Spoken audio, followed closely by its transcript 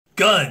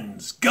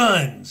guns,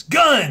 guns,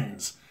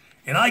 guns.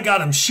 And I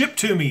got them shipped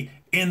to me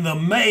in the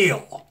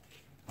mail.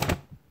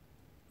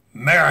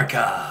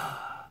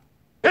 America.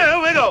 Here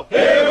we go.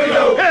 Here we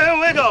go. Here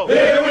we go.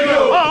 Here we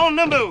go. On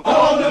the move.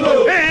 On the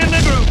move. In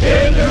the groove.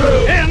 In the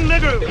groove. In the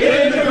groove.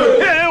 In the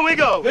groove. Here we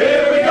go.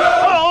 Here we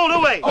go. All the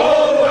way.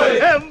 All the way.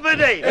 Every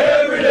day.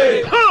 Every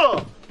day.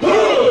 Huh.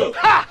 Huh.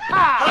 Ha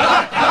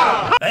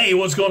ha. Hey,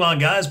 what's going on,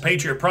 guys?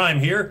 Patriot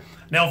Prime here.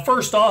 Now,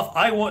 first off,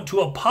 I want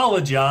to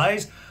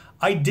apologize.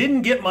 I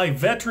didn't get my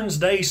Veterans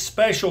Day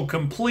special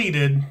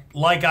completed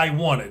like I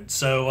wanted.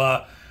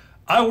 So,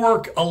 I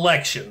work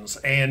elections,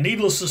 and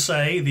needless to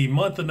say, the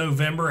month of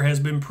November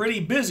has been pretty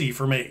busy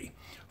for me.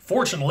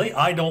 Fortunately,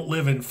 I don't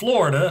live in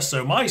Florida,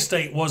 so my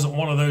state wasn't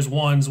one of those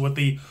ones with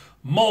the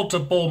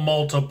multiple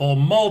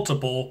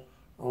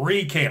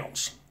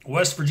recounts.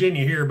 West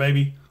Virginia here,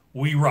 baby.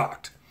 We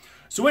rocked.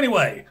 So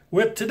anyway,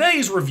 with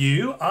today's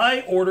review,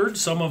 I ordered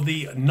some of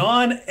the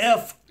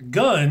Nonnef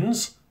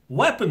Guns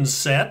weapons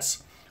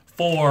sets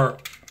for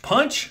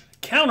Punch,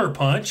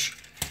 Counterpunch,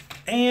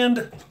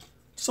 and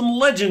some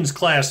Legends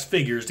class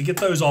figures to get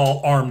those all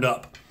armed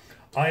up.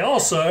 I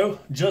also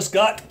just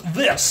got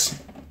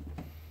this.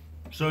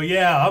 So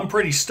yeah, I'm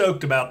pretty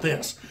stoked about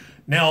this.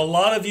 Now, a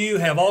lot of you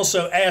have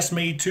also asked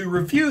me to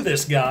review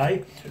this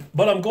guy,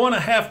 but I'm going to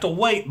have to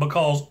wait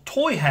because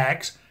Toy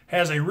Hacks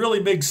has a really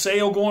big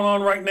sale going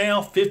on right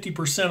now,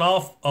 50%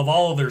 off of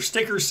all of their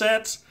sticker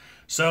sets.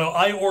 So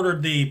I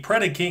ordered the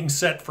Predaking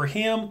set for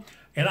him,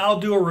 and I'll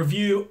do a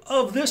review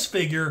of this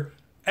figure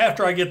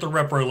after I get the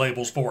repro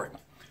labels for it.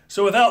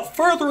 So without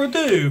further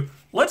ado,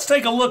 let's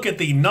take a look at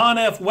the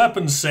Nonnef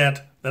weapons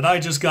set that I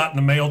just got in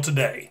the mail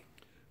today.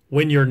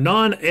 When your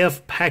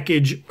Nonnef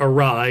package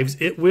arrives,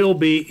 it will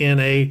be in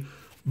a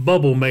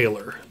bubble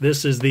mailer.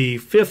 This is the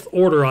 5th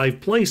order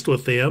I've placed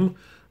with them.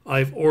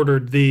 I've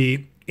ordered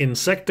the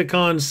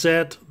Insecticon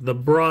set, the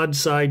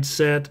Broadside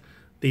set,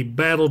 the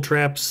Battle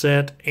Trap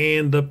set,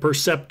 and the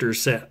Perceptor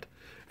set.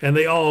 And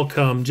they all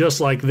come just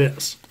like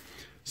this.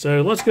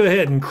 So let's go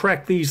ahead and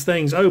crack these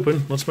things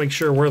open. Let's make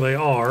sure where they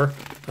are.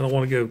 I don't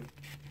want to go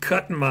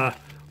cutting my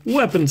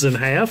weapons in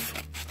half.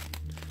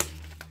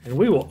 And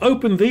we will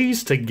open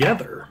these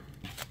together.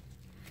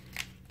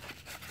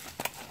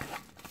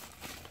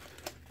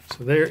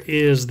 So there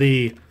is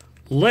the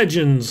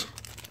Legends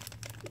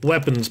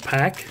weapons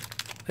pack.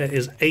 That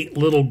is 8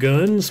 little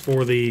guns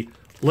for the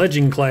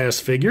Legend class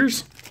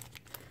figures.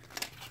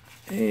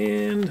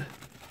 And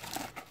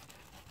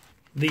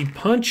the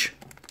Punch,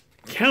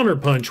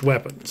 Counterpunch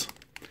weapons.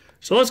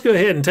 So let's go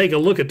ahead and take a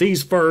look at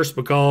these first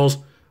because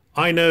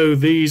I know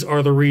these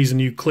are the reason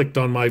you clicked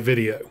on my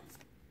video.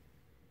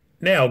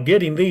 Now,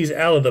 getting these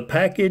out of the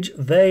package,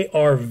 they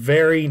are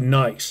very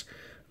nice.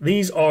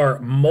 These are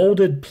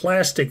molded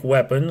plastic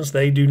weapons.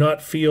 They do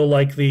not feel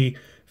like the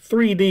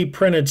 3D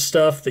printed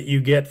stuff that you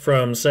get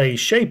from, say,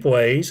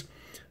 Shapeways.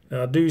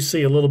 Now, I do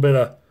see a little bit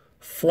of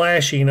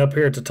flashing up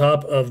here at the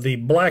top of the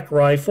black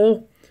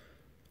rifle.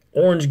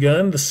 Orange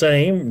gun, the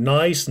same,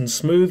 nice and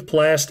smooth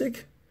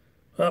plastic.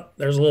 Oh,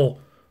 there's a little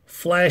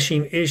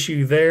flashing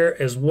issue there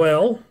as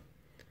well.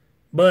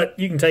 But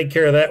you can take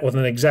care of that with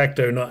an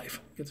X-Acto knife.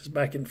 Get this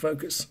back in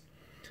focus.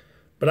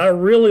 But I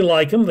really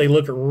like them. They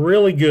look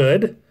really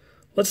good.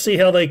 Let's see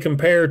how they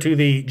compare to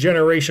the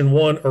Generation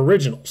 1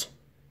 originals.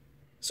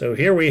 So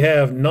here we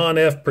have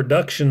Nonnef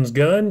Productions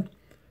gun,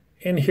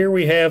 and here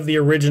we have the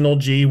original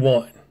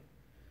G1.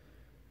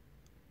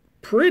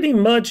 Pretty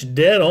much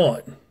dead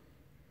on.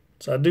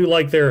 So I do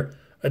like their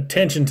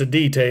attention to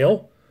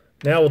detail.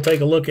 Now we'll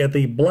take a look at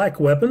the black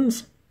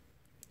weapons.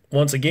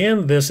 Once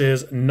again, this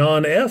is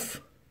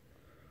Nonnef.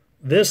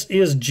 This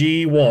is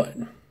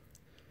G1.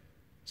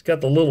 It's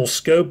got the little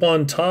scope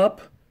on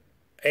top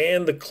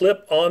and the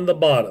clip on the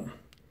bottom.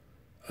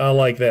 I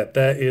like that.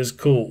 That is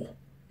cool.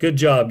 Good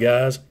job,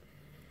 guys.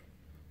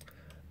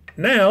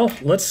 Now,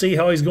 let's see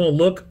how he's going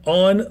to look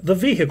on the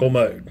vehicle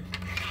mode.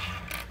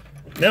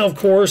 Now, of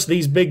course,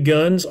 these big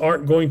guns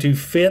aren't going to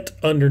fit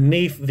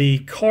underneath the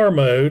car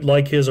mode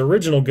like his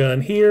original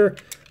gun here.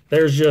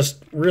 There's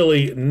just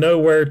really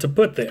nowhere to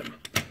put them.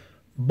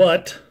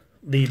 But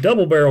the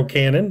double barrel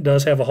cannon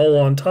does have a hole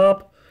on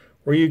top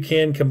where you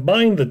can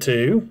combine the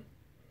two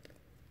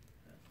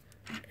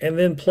and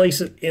then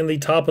place it in the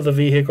top of the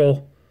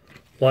vehicle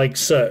like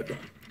so.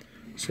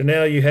 So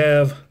now you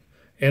have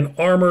an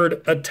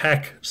armored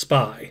attack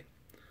spy.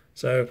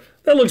 So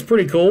that looks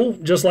pretty cool,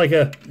 just like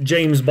a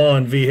James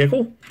Bond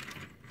vehicle.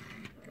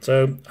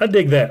 So I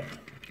dig that.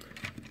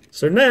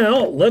 So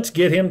now let's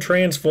get him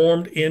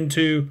transformed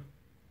into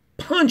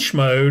punch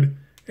mode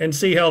and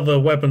see how the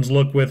weapons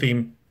look with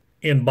him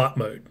in bot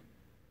mode.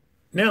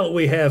 Now that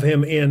we have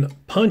him in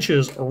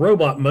Punch's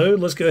robot mode,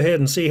 let's go ahead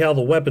and see how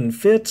the weapon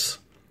fits.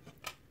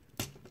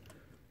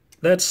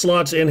 That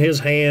slots in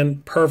his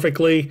hand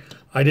perfectly.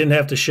 I didn't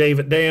have to shave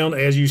it down.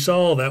 As you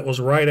saw, that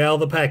was right out of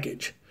the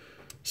package.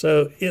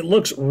 So it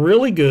looks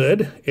really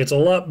good. It's a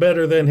lot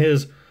better than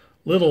his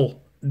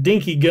little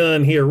dinky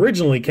gun he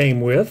originally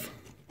came with.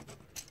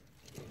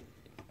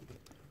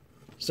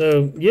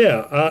 So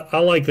yeah, I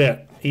like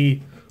that.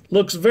 He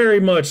looks very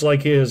much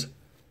like his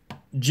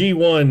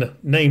G1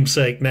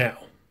 namesake now.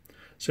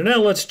 So now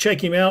let's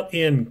check him out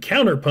in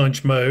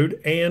Counterpunch mode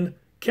and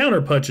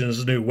counterpunching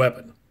his new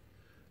weapon.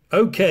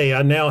 Okay,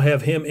 I now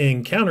have him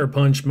in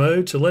Counterpunch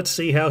mode, so let's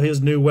see how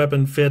his new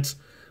weapon fits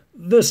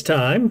this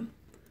time.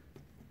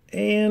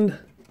 And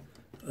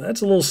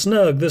that's a little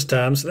snug this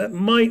time, so that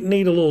might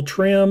need a little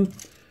trim.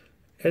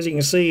 As you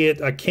can see,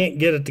 I can't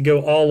get it to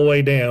go all the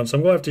way down, so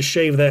I'm going to have to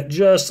shave that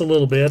just a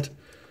little bit.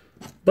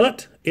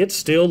 But it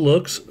still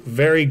looks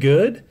very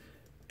good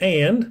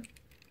and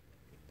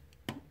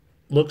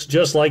looks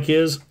just like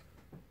his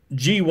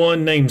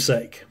G1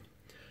 namesake.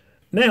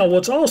 Now,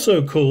 what's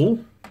also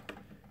cool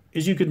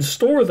is you can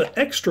store the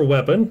extra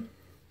weapon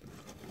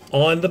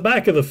on the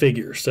back of the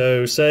figure.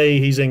 So say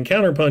he's in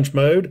Counterpunch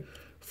mode,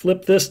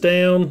 flip this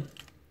down,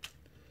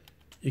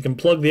 you can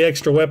plug the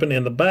extra weapon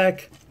in the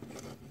back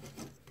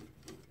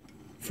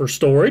for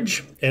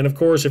storage. And of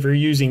course, if you're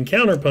using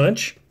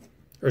Punch,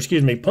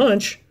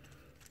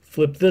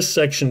 flip this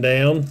section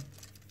down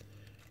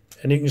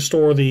and you can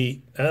store the,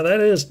 that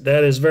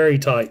is very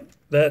tight.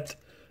 That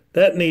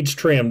needs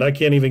trimmed. I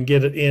can't even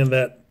get it in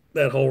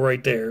that hole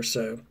right there.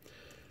 So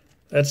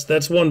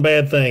that's one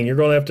bad thing. You're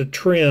going to have to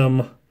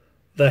trim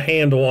the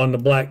handle on the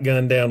black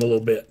gun down a little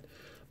bit.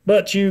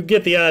 But you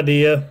get the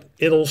idea.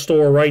 It'll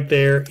store right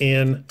there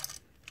in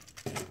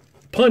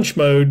punch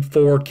mode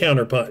for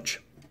Counterpunch.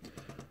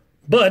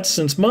 But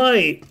since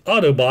my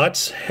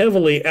Autobots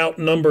heavily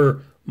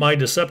outnumber my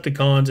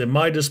Decepticons in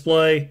my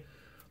display,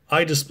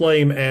 I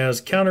display them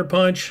as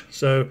Counterpunch,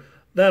 so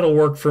that'll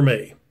work for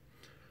me.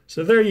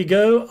 So there you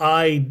go.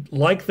 I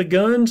like the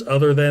guns,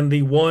 other than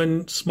the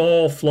one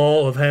small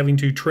flaw of having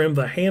to trim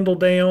the handle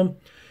down.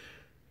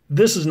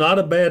 This is not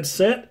a bad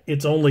set.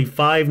 It's only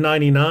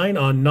 $5.99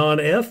 on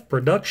Nonnef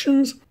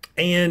Productions,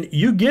 and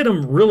you get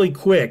them really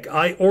quick.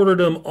 I ordered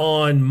them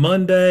on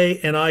Monday,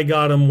 and I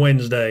got them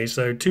Wednesday,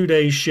 so 2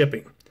 days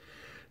shipping.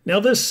 Now,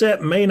 this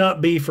set may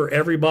not be for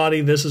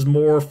everybody. This is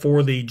more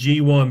for the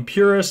G1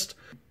 purist,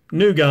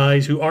 new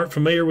guys who aren't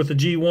familiar with the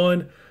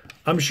G1.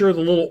 I'm sure the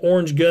little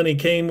orange gun he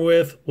came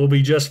with will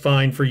be just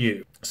fine for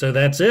you. So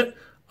that's it.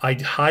 I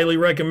highly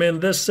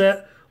recommend this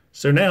set.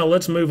 So now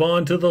let's move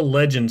on to the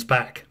Legends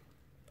pack.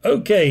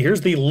 Okay,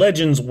 here's the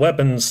Legends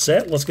weapons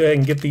set. Let's go ahead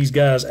and get these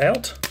guys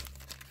out.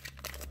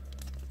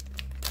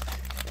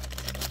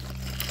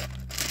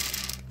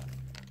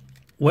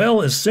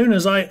 Well, as soon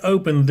as I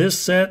opened this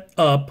set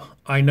up,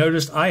 I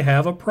noticed I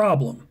have a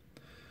problem.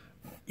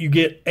 You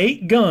get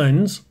 8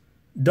 guns,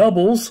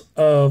 doubles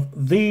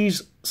of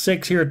these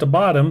 6 here at the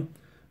bottom,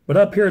 but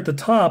up here at the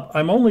top,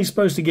 I'm only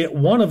supposed to get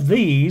 1 of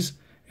these,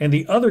 and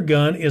the other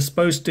gun is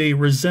supposed to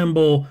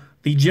resemble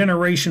the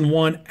Generation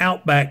 1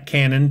 Outback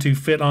cannon to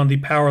fit on the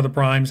Power of the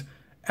Primes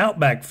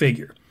Outback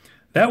figure.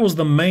 That was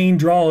the main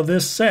draw of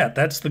this set.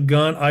 That's the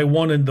gun I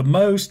wanted the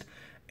most,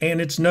 and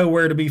it's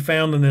nowhere to be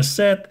found in this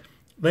set.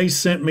 They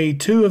sent me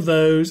 2 of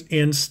those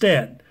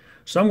instead.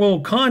 So I'm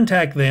going to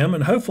contact them,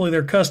 and hopefully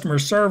their customer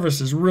service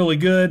is really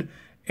good,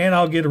 and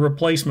I'll get a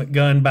replacement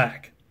gun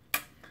back.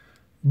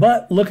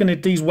 But looking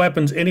at these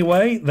weapons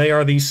anyway, they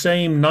are the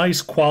same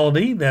nice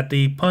quality that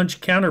the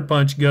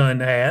Counterpunch gun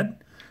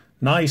had.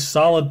 Nice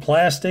solid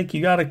plastic.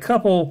 You got a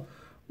couple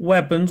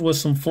weapons with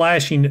some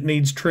flashing that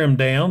needs trimmed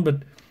down,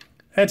 but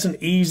that's an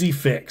easy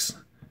fix.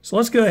 So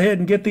let's go ahead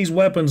and get these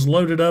weapons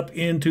loaded up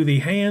into the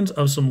hands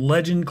of some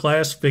Legend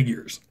class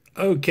figures.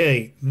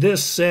 Okay,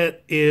 this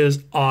set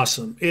is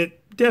awesome. It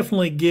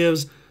definitely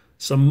gives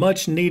some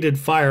much needed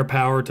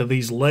firepower to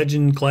these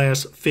Legend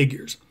class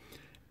figures.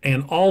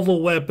 And all the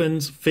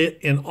weapons fit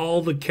in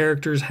all the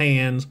characters'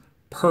 hands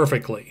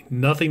perfectly.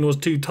 Nothing was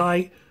too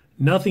tight,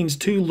 nothing's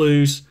too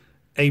loose,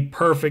 a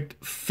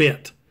perfect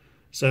fit.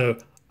 So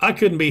I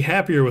couldn't be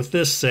happier with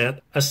this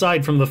set,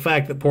 aside from the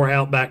fact that poor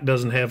Outback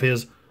doesn't have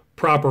his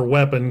proper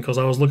weapon, because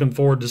I was looking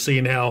forward to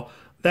seeing how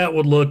that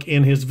would look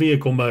in his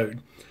vehicle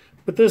mode.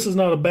 But this is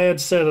not a bad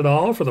set at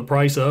all for the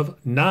price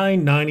of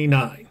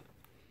 $9.99.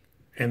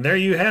 And there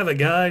you have it,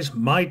 guys.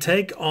 My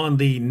take on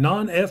the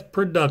Nonnef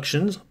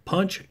Productions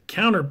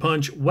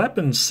Counterpunch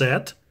weapons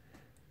set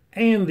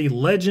and the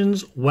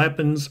Legends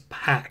weapons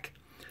pack.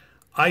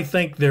 I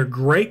think they're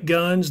great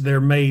guns.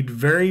 They're made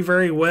very,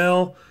 very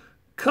well.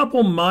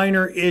 Couple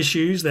minor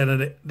issues that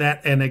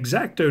an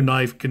X-Acto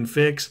knife can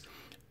fix,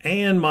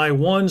 and my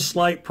one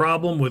slight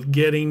problem with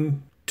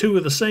getting 2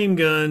 of the same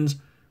guns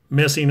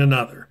missing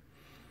another.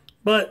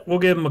 But we'll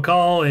give them a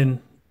call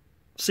and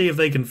see if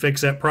they can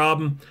fix that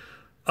problem.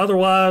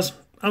 Otherwise,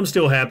 I'm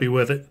still happy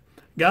with it.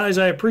 Guys,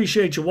 I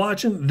appreciate you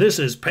watching. This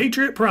is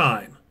Patriot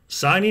Prime,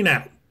 signing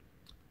out.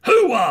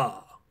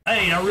 Hoo-wah!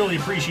 Hey, I really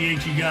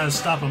appreciate you guys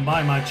stopping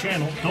by my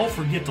channel. Don't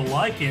forget to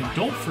like and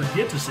don't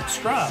forget to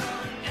subscribe.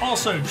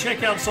 Also,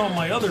 check out some of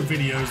my other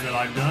videos that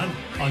I've done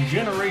on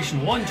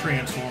Generation 1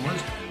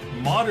 Transformers,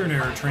 Modern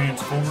Era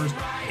Transformers,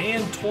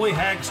 and Toy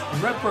Hacks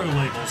Retro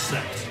Label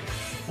sets.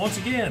 Once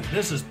again,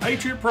 this is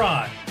Patriot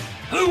Prime.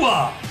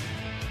 Hoo-wah!